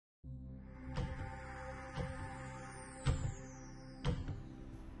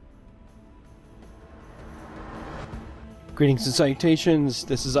Greetings and salutations,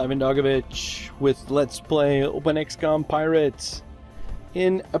 this is IvanDogovich with Let's Play OpenXcom PirateZ.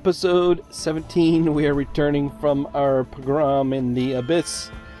 In episode 17, we are returning from our pogrom in the Abyss.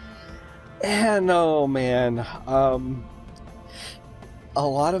 And oh man, a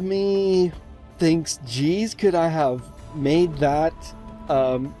lot of me thinks, geez, could I have made that?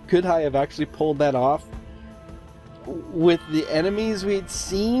 Could I have actually pulled that off? With the enemies we'd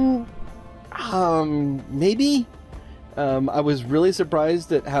seen? Maybe? I was really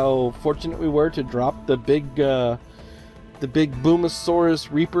surprised at how fortunate we were to drop the big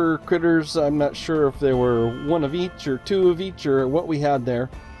Boomosaurus Reaper critters. I'm not sure if there were one of each or two of each or what we had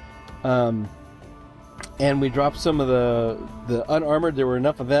there. And we dropped some of the unarmored. There were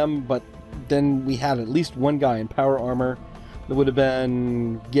enough of them, but then we had at least one guy in power armor. That would have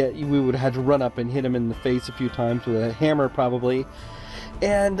been we would have had to run up and hit him in the face a few times with a hammer probably.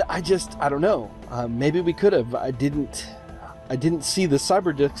 And I don't know. Maybe we could have. I didn't see the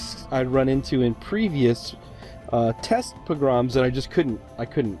cyber discs I'd run into in previous test pogroms, and I just couldn't. I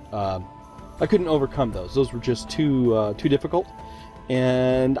couldn't overcome those. Those were just too difficult.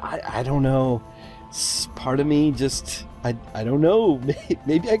 And I don't know. Part of me just I don't know.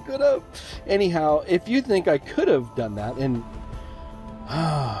 Maybe I could have. Anyhow, if you think I could have done that, and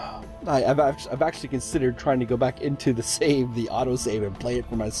I've actually considered trying to go back into the autosave, and play it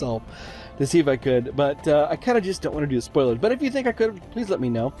for myself to see if I could, but I kind of just don't want to do the spoilers. But if you think I could, please let me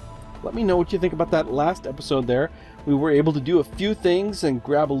know. Let me know what you think about that last episode there. We were able to do a few things and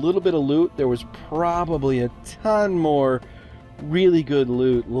grab a little bit of loot. There was probably a ton more really good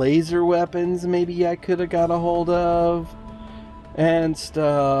loot. Laser weapons maybe I could have got a hold of and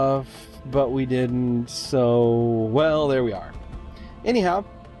stuff, but we didn't, so well, there we are. Anyhow,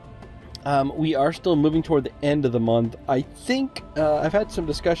 we are still moving toward the end of the month. I think I've had some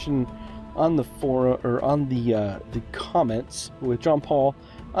discussion on the forum or on the comments with John Paul,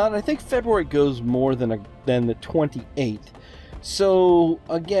 and I think February goes more than the 28th. So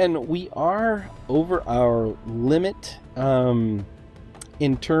again, we are over our limit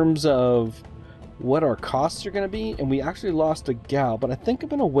in terms of what our costs are going to be, and we actually lost a gal, but I think I'm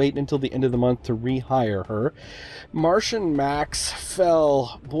going to wait until the end of the month to rehire her. Martian Max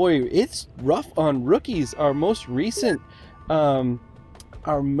fell. Boy, it's rough on rookies. Our most recent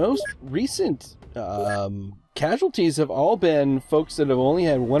casualties have all been folks that have only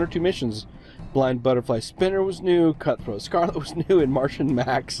had one or two missions. Blind Butterfly Spinner was new, Cutthroat Scarlet was new, and Martian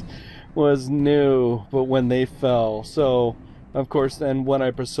Max was new, but when they fell, so of course, then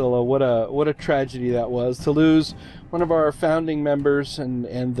One-Eye Priscilla, what a tragedy that was to lose one of our founding members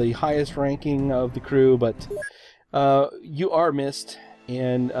and the highest ranking of the crew. But you are missed,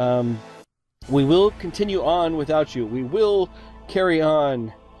 and we will continue on without you. We will carry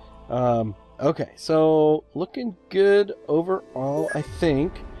on. Okay, so looking good overall, I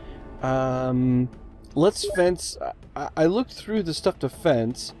think. Let's fence. I looked through the stuff to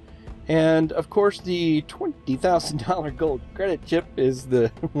fence. And of course, the $20,000 gold credit chip is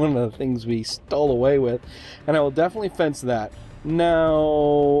one of the things we stole away with, and I will definitely fence that. Now,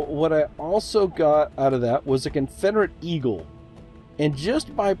 what I also got out of that was a Confederate Eagle, and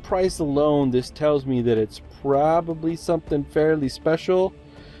just by price alone, this tells me that it's probably something fairly special.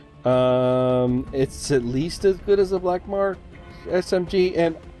 It's at least as good as a Black Mark SMG,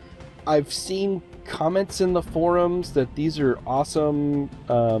 and I've seen comments in the forums that these are awesome.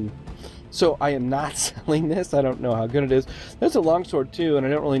 So I am not selling this. I don't know how good it is. There's a longsword too, and I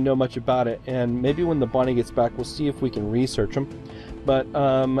don't really know much about it. And maybe when the Bonnie gets back, we'll see if we can research them. But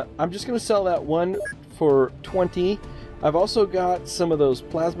I'm just going to sell that one for 20. I've also got some of those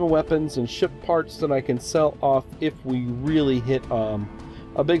plasma weapons and ship parts that I can sell off if we really hit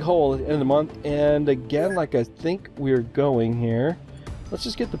a big hole at the end of the month. And again, like I think we're going here. Let's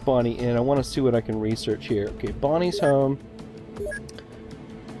just get the Bonnie in. I want to see what I can research here. Okay, Bonnie's home.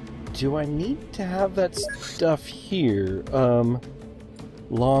 Do I need to have that stuff here?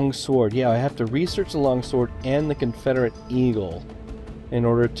 Longsword. Yeah, I have to research the longsword and the Confederate Eagle in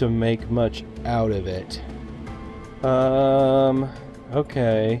order to make much out of it.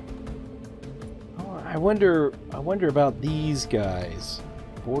 Okay. Oh, I wonder about these guys.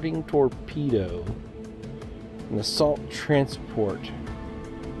 Boarding torpedo. An assault transport.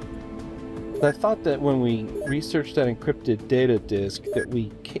 I thought that when we researched that encrypted data disk that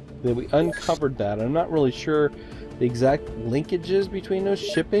we uncovered that. I'm not really sure the exact linkages between those.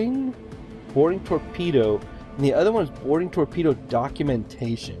 Shipping, boarding torpedo, and the other one is boarding torpedo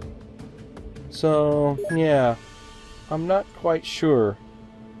documentation. So yeah, I'm not quite sure.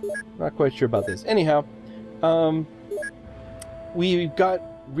 Not quite sure about this. Anyhow, we've got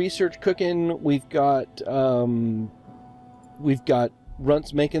research cooking. We've got we've got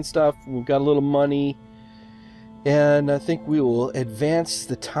Runts making stuff. We've got a little money. And I think we will advance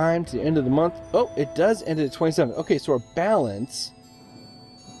the time to the end of the month. Oh, it does end at 27. Okay, so our balance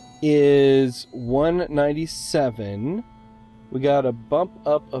is 197. We got a bump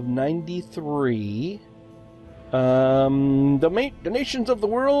up of 93. The nations of the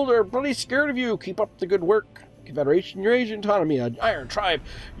world are bloody scared of you. Keep up the good work. Confederation, Eurasian Autonomy, Iron Tribe,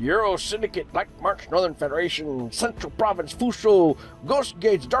 Euro Syndicate, Black March, Northern Federation, Central Province, Fusho, Ghost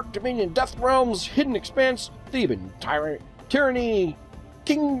Gates, Dark Dominion, Death Realms, Hidden Expanse, Theban, Tyranny,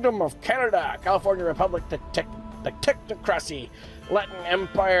 Kingdom of Canada, California Republic, the Technocracy, Latin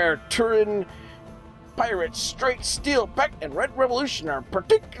Empire, Turin, Pirates, Straight Steel, Pact, and Red Revolution are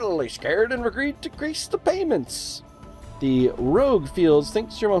particularly scared and agreed to increase the payments. The Rogue Fields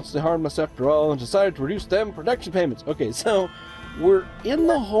thinks you're mostly harmless after all and decided to reduce them protection payments. Okay, so we're in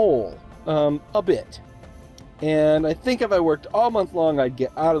the hole a bit. And I think if I worked all month long, I'd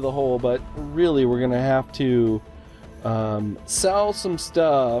get out of the hole, but really we're going to have to sell some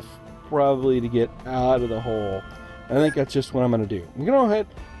stuff probably to get out of the hole. I think that's just what I'm going to do. I'm going to go ahead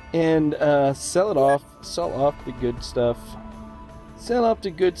and sell off the good stuff. Sell off the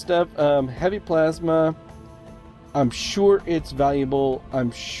good stuff. Heavy plasma. I'm sure it's valuable.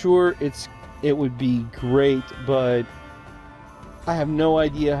 I'm sure it would be great, but I have no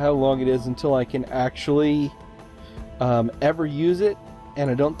idea how long it is until I can actually ever use it,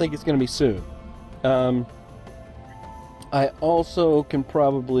 and I don't think it's going to be soon. I also can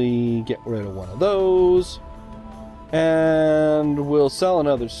probably get rid of one of those, and we'll sell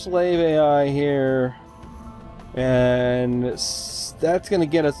another slave AI here, and that's going to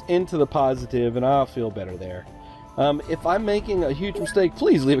get us into the positive, and I'll feel better there. If I'm making a huge mistake,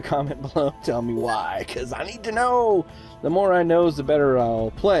 please leave a comment below. Tell me why, because I need to know. The more I know, the better I'll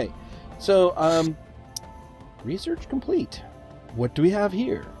play. So, research complete. What do we have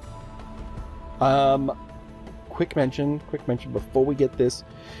here? Quick mention before we get this.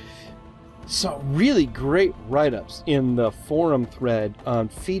 So, really great write-ups in the forum thread on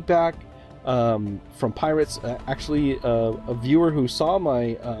feedback from pirates. Actually, a viewer who saw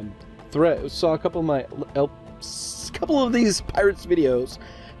my thread, saw a couple of these pirates videos,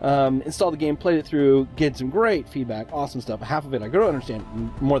 installed the game, played it through, get some great feedback, awesome stuff. Half of it I don't understand,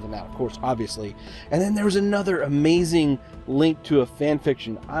 more than that, of course, obviously. And then there was another amazing link to a fan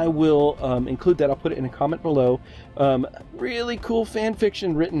fiction. I will include that. I'll put it in a comment below. Really cool fan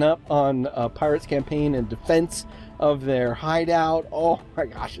fiction written up on Pirates campaign and defense of their hideout. Oh my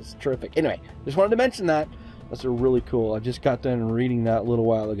gosh, it's terrific. Anyway, just wanted to mention that. That's really cool. I just got done reading that a little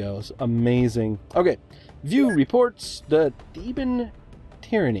while ago. It's amazing. Okay. View reports the Theban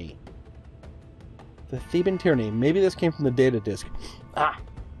tyranny. The Theban tyranny. Maybe this came from the data disk.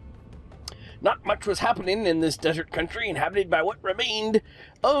 Not much was happening in this desert country inhabited by what remained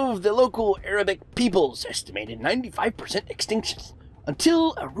of the local Arabic peoples, estimated 95% extinction,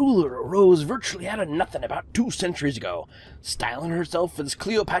 until a ruler arose virtually out of nothing about 2 centuries ago. Styling herself as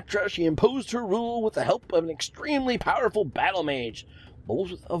Cleopatra, she imposed her rule with the help of an extremely powerful battle mage.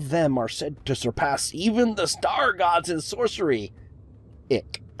 Both of them are said to surpass even the star gods in sorcery.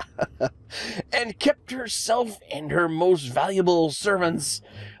 Ick. And kept herself and her most valuable servants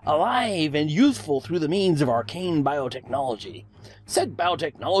alive and youthful through the means of arcane biotechnology. Said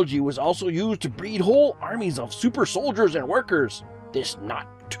biotechnology was also used to breed whole armies of super soldiers and workers. This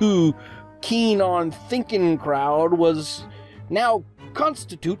not too keen on thinking crowd was now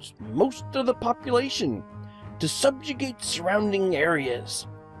constitutes most of the population, to subjugate surrounding areas.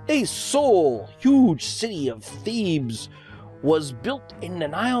 A sole huge city of Thebes was built in the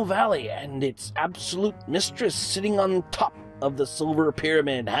Nile Valley, and its absolute mistress, sitting on top of the silver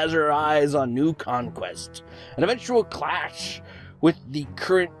pyramid, has her eyes on new conquest. An eventual clash with the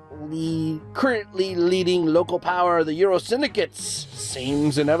currently leading local power, the Euro Syndicates,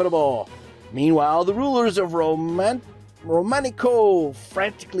 seems inevitable. Meanwhile, the rulers of Romanico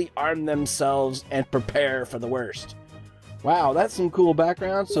frantically arm themselves and prepare for the worst. Wow, that's some cool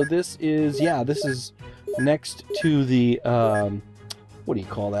background. So this is, yeah, this is next to the, what do you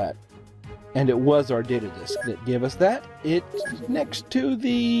call that? And it was our data disk that gave us that. It's next to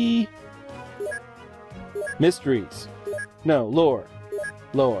the mysteries. No, lore.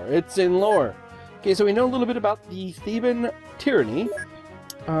 Lore. It's in lore. Okay, so we know a little bit about the Theban tyranny.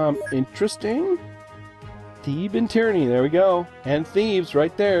 Interesting. Theban tyranny, there we go. And Thebes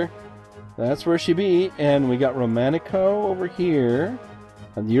right there. That's where she be. And we got Romanico over here.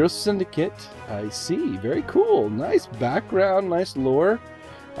 And the Euro Syndicate. I see. Very cool. Nice background, nice lore.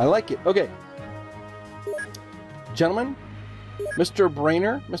 I like it. Okay. Gentlemen, Mr.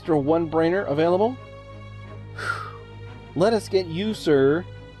 Brainer, Mr. One Brainer available. let us get you, sir,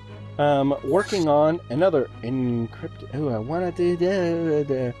 working on another encrypted... Oh, I want to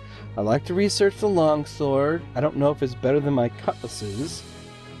do... I like to research the longsword. I don't know if it's better than my cutlasses.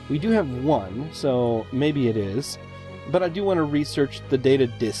 We do have one, so maybe it is. But I do want to research the data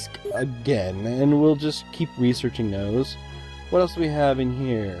disk again, and we'll just keep researching those. What else do we have in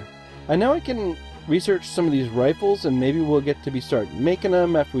here? I know I can research some of these rifles, and maybe we'll get to start making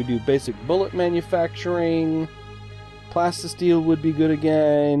them after we do basic bullet manufacturing. Plastisteel would be good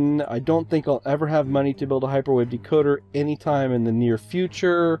again. I don't think I'll ever have money to build a hyperwave decoder anytime in the near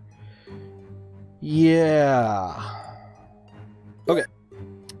future. Yeah. Okay.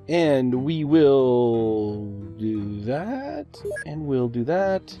 And we will do that, and we'll do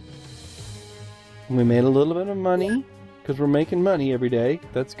that. We made a little bit of money, because we're making money every day.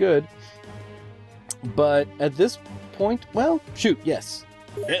 That's good. But at this point, well, shoot, yes.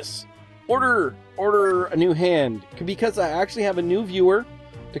 Yes. Order a new hand. Because I actually have a new viewer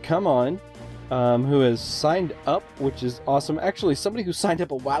to come on, who has signed up, which is awesome. Actually, somebody who signed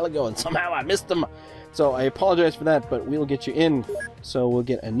up a while ago, and somehow I missed them. So I apologize for that, but we'll get you in. So we'll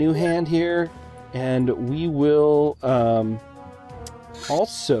get a new hand here, and we will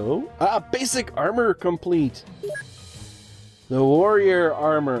also... basic armor complete. The warrior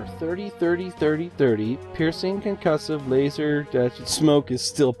armor, 30, 30, 30, 30. Piercing, concussive, laser, dash. Smoke is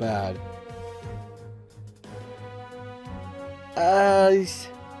still bad.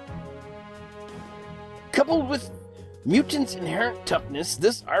 Coupled with mutants' inherent toughness,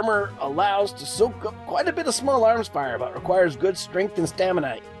 this armor allows to soak up quite a bit of small arms fire, but requires good strength and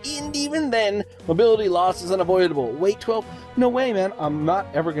stamina. And even then, mobility loss is unavoidable. Weight 12? No way, man. I'm not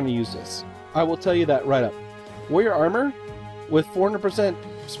ever going to use this. I will tell you that right up. Warrior armor with 400%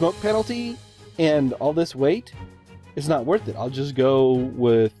 smoke penalty and all this weight is not worth it. I'll just go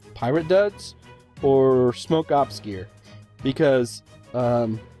with pirate duds or smoke ops gear, because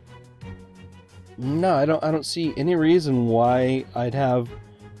no, I don't see any reason why I'd have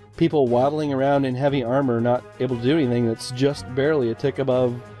people waddling around in heavy armor not able to do anything that's just barely a tick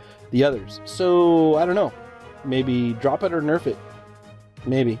above the others. So I don't know, maybe drop it or nerf it.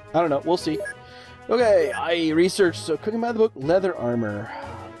 Maybe, I don't know, we'll see. Okay, I researched, so cooking by the book, leather armor.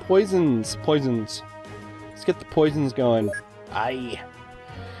 Poisons. Let's get the poisons going. Aye.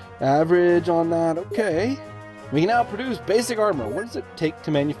 Average on that, okay. We can now produce basic armor. What does it take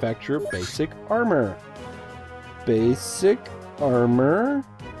to manufacture basic armor? Basic armor.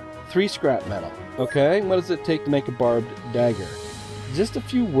 3 scrap metal. Okay, what does it take to make a barbed dagger? Just a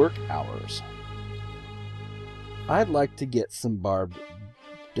few work hours. I'd like to get some barbed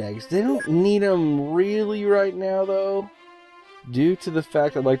daggers. They don't need them really right now, though. Due to the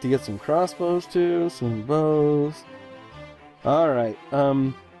fact I'd like to get some crossbows, too. Some bows. Alright,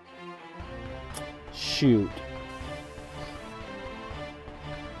 shoot.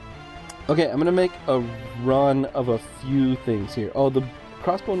 Okay, I'm gonna make a run of a few things here. Oh, the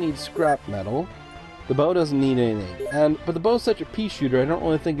crossbow needs scrap metal. The bow doesn't need anything. But the bow's such a pea shooter, I don't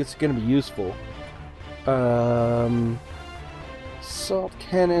really think it's gonna be useful. Salt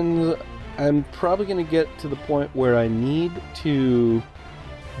cannons. I'm probably gonna get to the point where I need to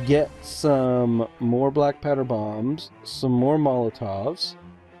get some more black powder bombs, some more Molotovs.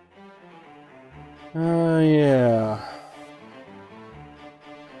 Yeah.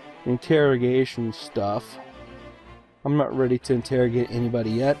 Interrogation stuff. I'm not ready to interrogate anybody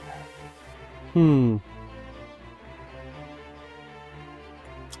yet. Well,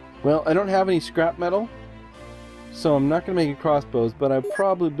 I don't have any scrap metal, so I'm not going to make a crossbows, but I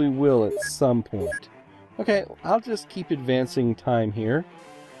probably will at some point. Okay, I'll just keep advancing time here.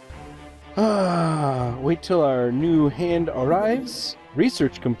 Wait till our new hand arrives.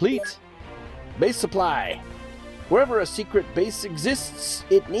 Research complete. Base supply. Wherever a secret base exists,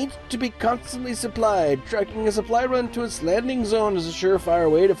 it needs to be constantly supplied. Tracking a supply run to its landing zone is a surefire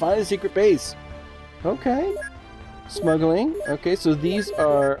way to find a secret base. Okay. Smuggling. Okay, so these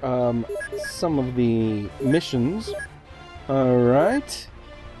are some of the missions. Alright.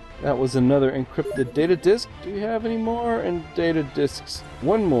 That was another encrypted data disk. Do we have any more? And data disks.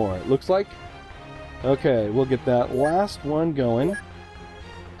 One more, it looks like. Okay, we'll get that last one going.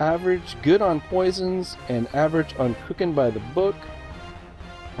 Average good on poisons and average on cooking by the book.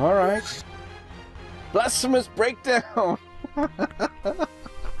 Alright. Blasphemous breakdown!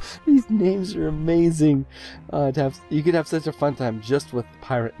 These names are amazing. You could have such a fun time just with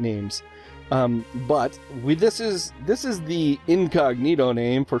pirate names. But this is the incognito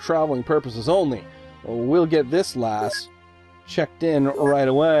name for traveling purposes only. We'll get this lass checked in right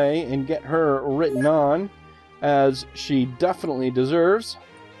away and get her written on, as she definitely deserves.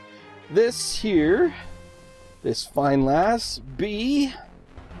 This here this fine lass be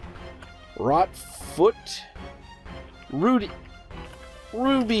Rotfoot Ruby.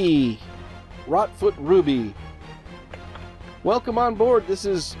 Rotfoot Ruby. Welcome on board. This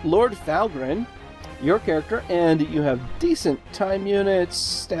is Lord Falgren, your character, and you have decent time units.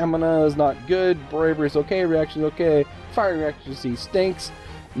 Stamina is not good. Bravery is okay. Reaction is okay. Firing accuracy stinks.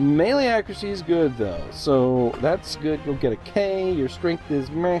 Melee accuracy is good though, so that's good. You'll get a K. Your strength is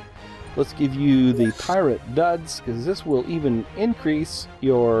meh. Let's give you the pirate duds, because this will even increase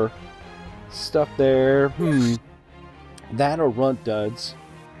your stuff there. That or runt duds.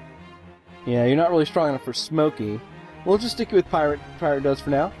 Yeah, you're not really strong enough for smoky. We'll just stick with pirate duds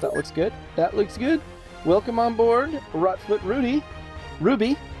for now. That looks good. That looks good. Welcome on board, Rotfoot Ruby.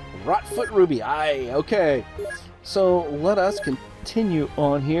 Rotfoot Ruby. Aye, okay. So let us continue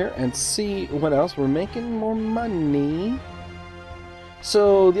on here and see what else. We're making more money.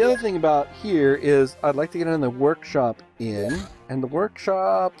 So the other thing about here is I'd like to get in the workshop and the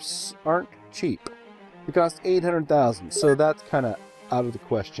workshops aren't cheap. They cost 800,000, so that's kind of out of the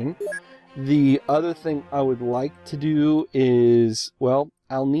question. The other thing I would like to do is, well,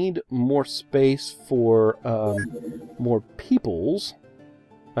 I'll need more space for more peoples,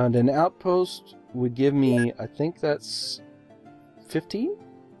 and an outpost would give me, I think that's 15?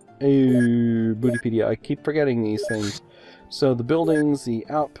 Bootypedia, I keep forgetting these things. So the buildings, the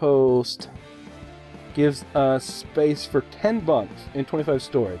outpost, gives us space for 10 bunks and 25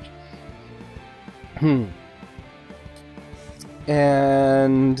 storage.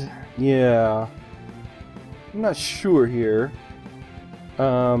 And yeah, I'm not sure here.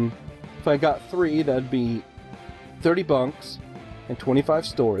 If I got 3, that'd be 30 bunks and 25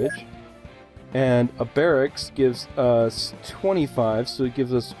 storage. And a barracks gives us 25, so it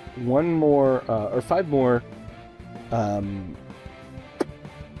gives us 1 more, or 5 more, 5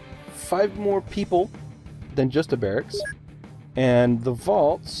 more people than just a barracks. And the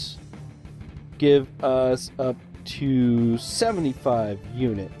vaults give us up to 75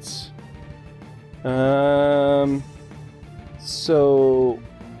 units. So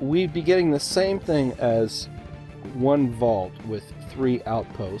we'd be getting the same thing as 1 vault with 3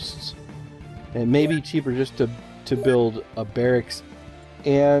 outposts. It may be cheaper just to build a barracks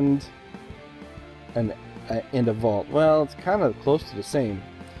and a vault. Well, it's kind of close to the same.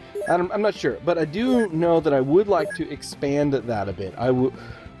 I'm not sure, but I do know that I would like to expand that a bit.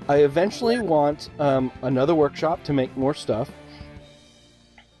 I eventually want another workshop to make more stuff.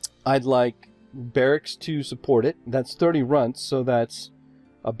 I'd like barracks to support it. That's 30 runts, so that's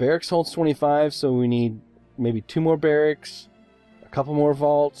a barracks holds 25, so we need maybe 2 more barracks, a couple more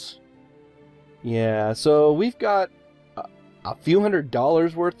vaults. Yeah, so we've got a few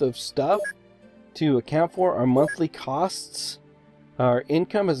 $100s worth of stuff to account for our monthly costs. Our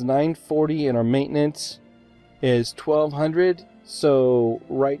income is $940 and our maintenance is $1,200. So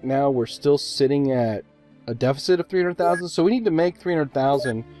right now we're still sitting at a deficit of $300,000. So we need to make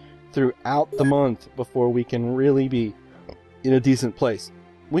 $300,000 throughout the month before we can really be in a decent place.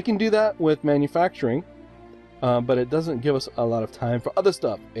 We can do that with manufacturing, but it doesn't give us a lot of time for other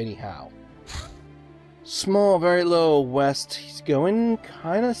stuff anyhow. Small, very low west. He's going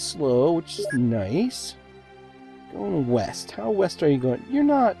kind of slow, which is nice. Going west. How west are you going? You're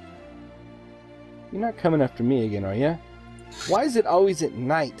not coming after me again, are you? Why is it always at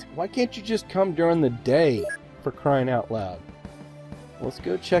night? Why can't you just come during the day, for crying out loud? Let's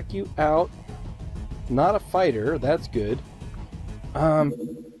go check you out. Not a fighter, that's good.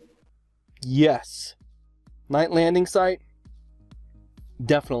 Yes. Night landing site?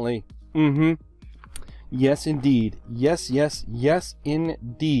 Definitely. Yes, indeed. Yes, yes, yes,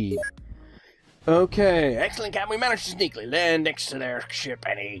 indeed. Okay. Excellent, Captain. We managed to sneakily land next to their ship.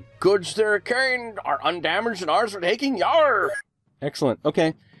 Any goods they're carrying are undamaged and ours are taking. Yar! Excellent.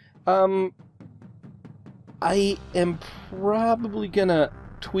 Okay. I am probably gonna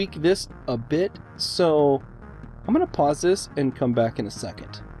tweak this a bit, so I'm gonna pause this and come back in a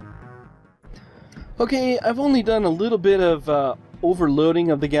second. Okay, I've only done a little bit of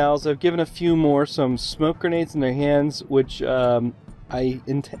overloading of the gals. I've given a few more some smoke grenades in their hands, which I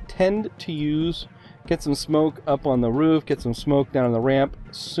intend to use. Get some smoke up on the roof, get some smoke down on the ramp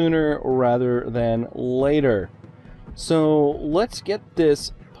sooner rather than later. So let's get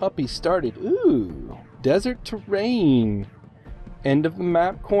this puppy started. Ooh, desert terrain. End of the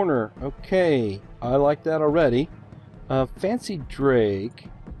map corner. Okay, I like that already. Fancy Drake.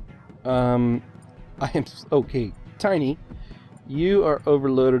 I am okay. Tiny, you are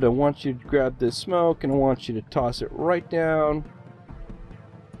overloaded. I want you to grab this smoke and I want you to toss it right down.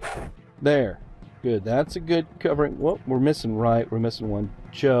 There. Good. That's a good covering. Whoa, we're missing right. We're missing one.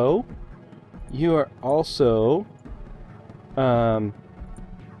 Joe. You are also...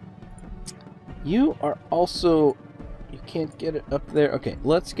 you are also... You can't get it up there. Okay,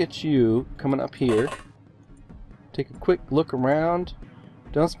 let's get you coming up here. Take a quick look around.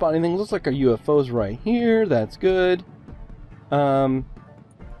 Don't spot anything. Looks like our UFO's right here. That's good. Oh,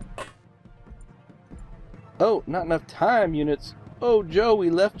 not enough time, units. Oh, Joe, we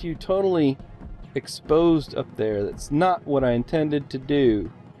left you totally exposed up there. That's not what I intended to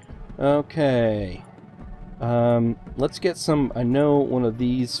do. Okay. Let's get some... I know one of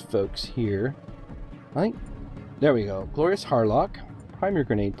these folks here. Right? There we go. Glorious Harlock. Prime your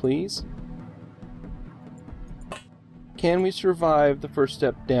grenade, please. Can we survive the first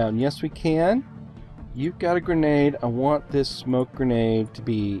step down? Yes, we can. You've got a grenade. I want this smoke grenade to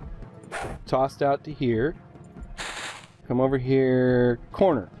be tossed out to here. Come over here.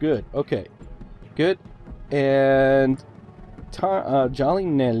 Corner. Good. Okay. Good. And Jolly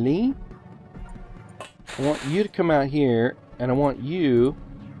Nelly, I want you to come out here, and I want you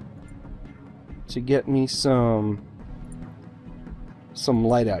to get me some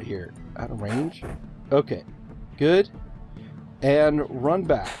light out here. Out of range. Okay. Good. And run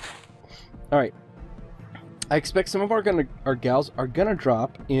back. Alright. I expect some of our gals are gonna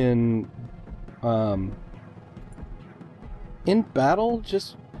drop in battle.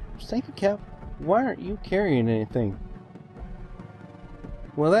 Just thank you, Cap. Why aren't you carrying anything?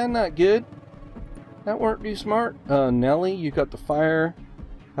 Well, that's not good. That weren't too smart. Nelly, you got the fire.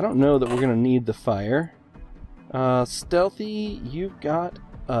 I don't know that we're gonna need the fire. Stealthy, you've got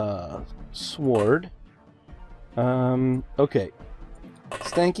a sword. Okay.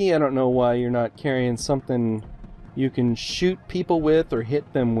 Stanky, I don't know why you're not carrying something you can shoot people with or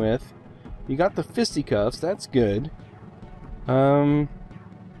hit them with. You got the fisticuffs, that's good.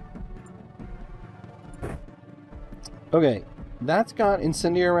 Okay, that's got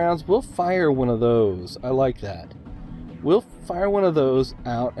incendiary rounds. We'll fire one of those. I like that. We'll fire one of those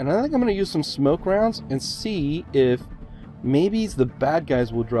out, and I think I'm going to use some smoke rounds and see if maybe the bad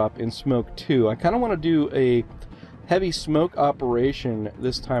guys will drop in smoke too. I kind of want to do a heavy smoke operation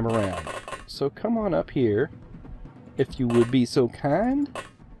this time around. So come on up here, if you would be so kind.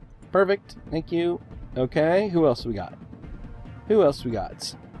 Perfect, thank you. Okay, who else we got? Who else we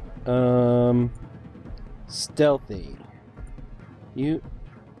got? Stealthy. You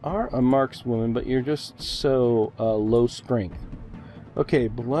are a markswoman, but you're just so low strength. Okay,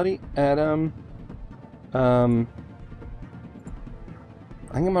 Bloody Adam. I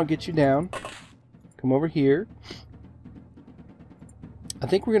think I'm gonna get you down. Come over here. I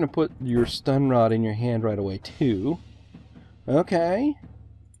think we're gonna put your stun rod in your hand right away too. Okay.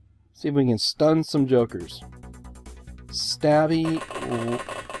 See if we can stun some jokers. Stabby.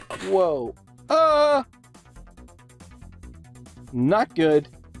 Whoa. Not good.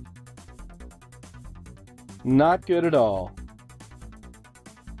 Not good at all.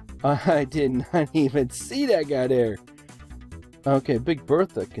 I did not even see that guy there. Okay, Big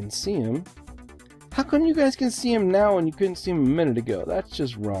Bertha can see him. How come you guys can see him now and you couldn't see him a minute ago? That's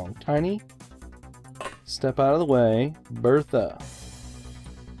just wrong. Tiny, step out of the way. Bertha,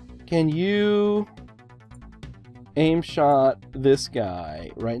 can you aim shot this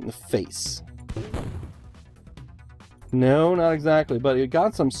guy right in the face? No, not exactly, but it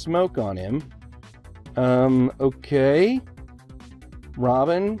got some smoke on him. Okay.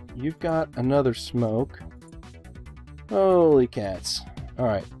 Robin, you've got another smoke. Holy cats.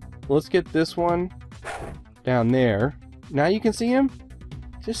 Alright, let's get this one down there. Now you can see him?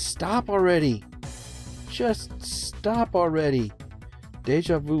 Just stop already. Just stop already.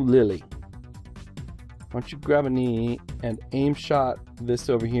 Deja Vu Lily. Why don't you grab a knee and aim shot this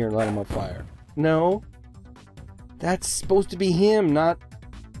over here and light him on fire? No. That's supposed to be him, not...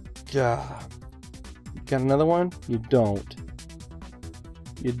 Got another one? You don't.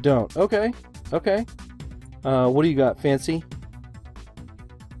 You don't. Okay. Okay. What do you got, Fancy?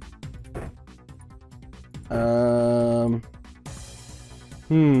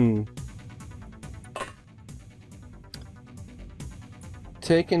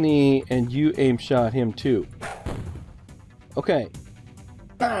 Take a knee and you aim shot him too. Okay.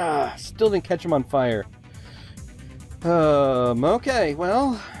 Still didn't catch him on fire. Okay,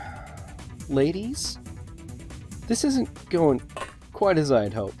 well, ladies, this isn't going quite as I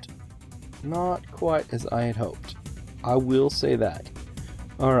had hoped. Not quite as I had hoped. I will say that.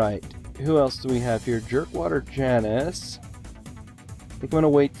 Alright, who else do we have here? Jerkwater Janice. I think I'm going to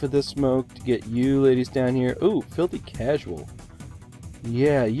wait for this smoke to get you ladies down here. Ooh, Filthy Casual.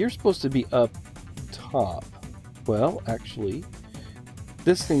 Yeah, you're supposed to be up top. Well, actually,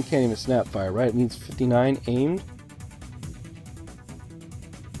 this thing can't even snap fire, right? It needs 59 aimed.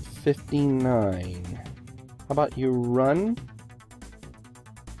 59. How about you run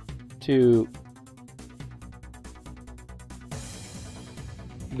to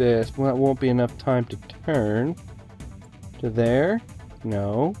this? Well, that won't be enough time to turn to there.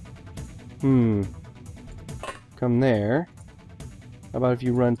 No. Come there. How about if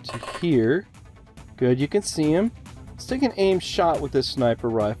you run to here? Good, you can see him. Let's take an aim shot with this sniper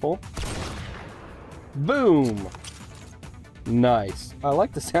rifle. Boom! Nice. I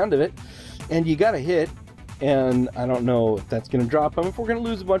like the sound of it. And you got a hit. And I don't know if that's going to drop him. If we're going to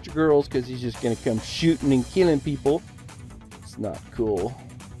lose a bunch of girls because he's just going to come shooting and killing people. It's not cool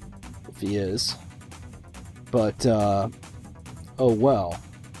if he is. But, oh well.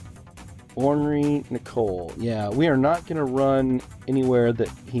 Ornery Nicole. Yeah, we are not going to run anywhere that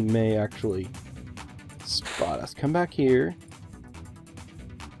he may actually spot us. Come back here.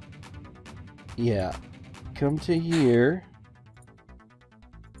 Yeah. Come to here.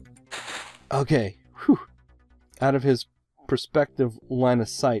 Okay. Whew. Out of his perspective line of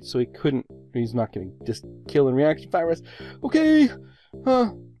sight, so he's not going to just kill in reaction fire us. Okay.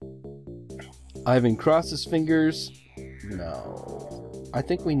 Ivan cross his fingers. No. I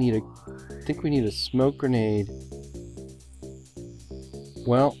think we need a smoke grenade.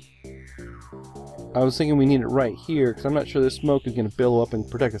 Well, I was thinking we need it right here, because I'm not sure the smoke is going to billow up and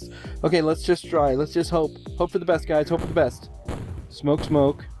protect us. Okay, let's just try. Let's just hope. Hope for the best, guys. Hope for the best. Smoke,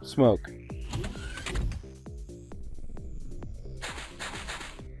 smoke, smoke.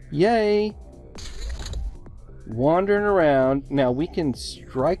 Yay! Wandering around. Now we can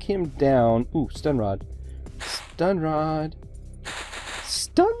strike him down. Ooh, stun rod. Stun rod.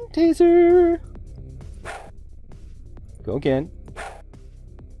 Stun taser! Go again.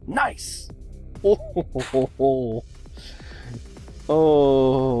 Nice! Oh, ho, ho, ho, ho.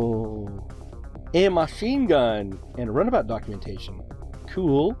 Oh. A machine gun and a runabout documentation.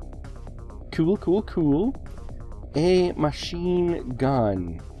 Cool. Cool, cool, cool. A machine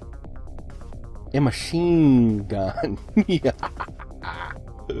gun. A machine gun. Yeah.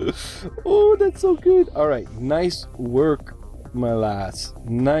 Oh, that's so good. Alright, nice work, my lass.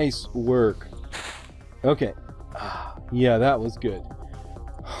 Nice work. Okay. Yeah, that was good.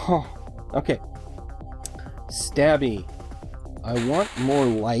 Okay. Stabby. I want more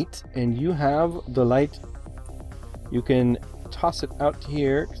light, and you have the light. You can toss it out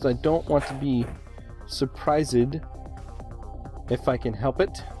here, because I don't want to be surprised if I can help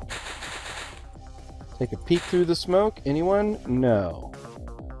it. Take a peek through the smoke. Anyone? No.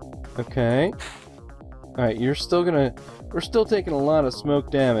 Okay. Alright, you're still gonna... We're still taking a lot of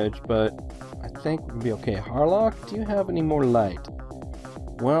smoke damage, but I think we'll be okay. Harlock, do you have any more light?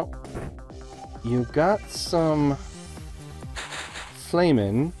 Well, you got some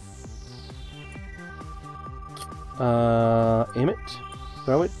flamin'. Aim it.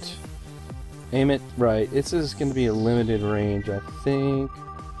 Throw it. Aim it. Right. This is going to be a limited range, I think.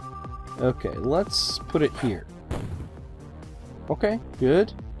 Okay, let's put it here. Okay,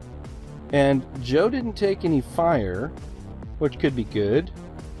 good. And Joe didn't take any fire, which could be good.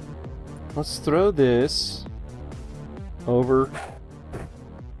 Let's throw this over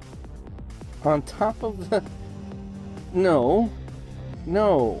on top of the... No.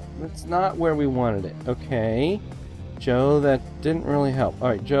 No, that's not where we wanted it. Okay. Joe, that didn't really help.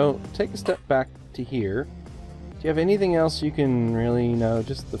 Alright, Joe, take a step back to here. Do you have anything else you can really... No,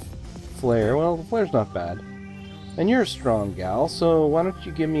 just the flare. Well, the flare's not bad. And you're a strong gal, so why don't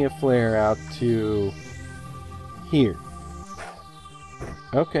you give me a flare out to... here.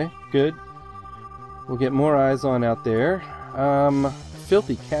 Okay, good. We'll get more eyes on out there.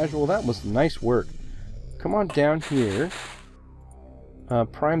 Filthy casual, that was nice work. Come on down here.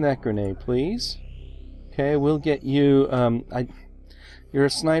 Prime that grenade, please. Okay, we'll get you, you're a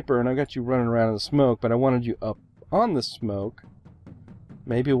sniper, and I got you running around in the smoke, but I wanted you up on the smoke.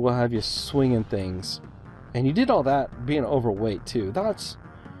 Maybe we'll have you swinging things. And you did all that being overweight, too. That's...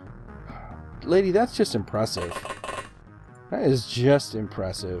 Lady, that's just impressive. That is just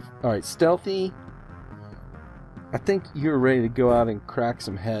impressive. Alright, stealthy. I think you're ready to go out and crack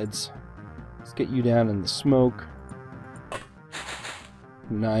some heads. Let's get you down in the smoke.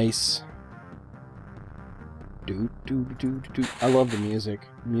 Nice. I love the music.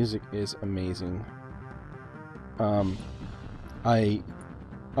 Music is amazing. I'm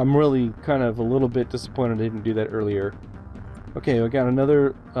really kind of a little bit disappointed I didn't do that earlier. Okay, we got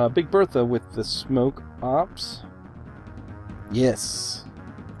another Big Bertha with the smoke ops. Yes.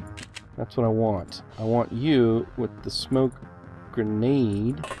 That's what I want. I want you with the smoke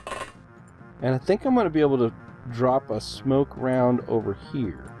grenade. And I think I'm going to be able to drop a smoke round over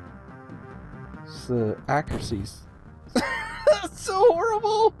here. So accuracy's That's so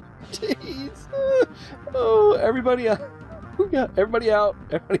horrible. Jeez. Oh, everybody out. Everybody out.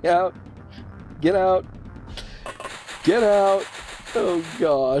 Everybody out. Get out. Get out. Oh,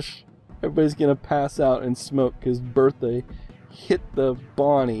 gosh. Everybody's going to pass out and smoke because Bertha hit the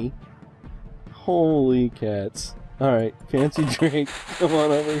Bonnie. Holy cats. Alright, fancy drink. Come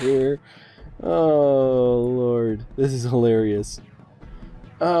on over here. Oh, Lord. This is hilarious.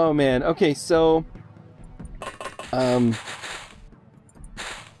 Oh, man. Okay, so...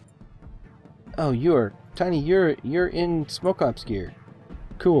 Oh, Tiny, you're in Smoke Ops gear.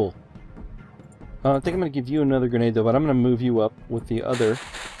 Cool. I think I'm going to give you another grenade, though, but I'm going to move you up with the other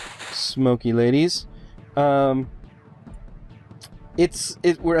smoky ladies. We're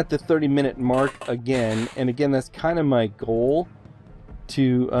at the 30-minute mark again, and again, that's kind of my goal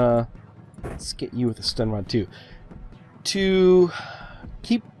to, let's get you with a stun rod, too. To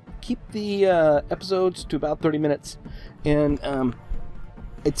keep the episodes to about 30 minutes, and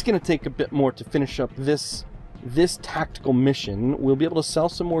it's going to take a bit more to finish up this tactical mission. We'll be able to sell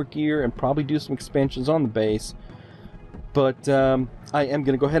some more gear and probably do some expansions on the base, but I am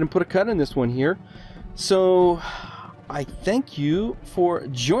going to go ahead and put a cut in this one here. So I thank you for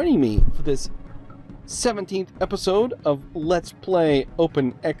joining me for this 17th episode of Let's Play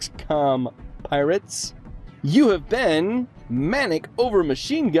OpenXcom Pirates. You have been Manic Over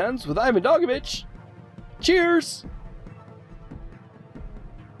Machine Guns with IvanDogovich. Cheers!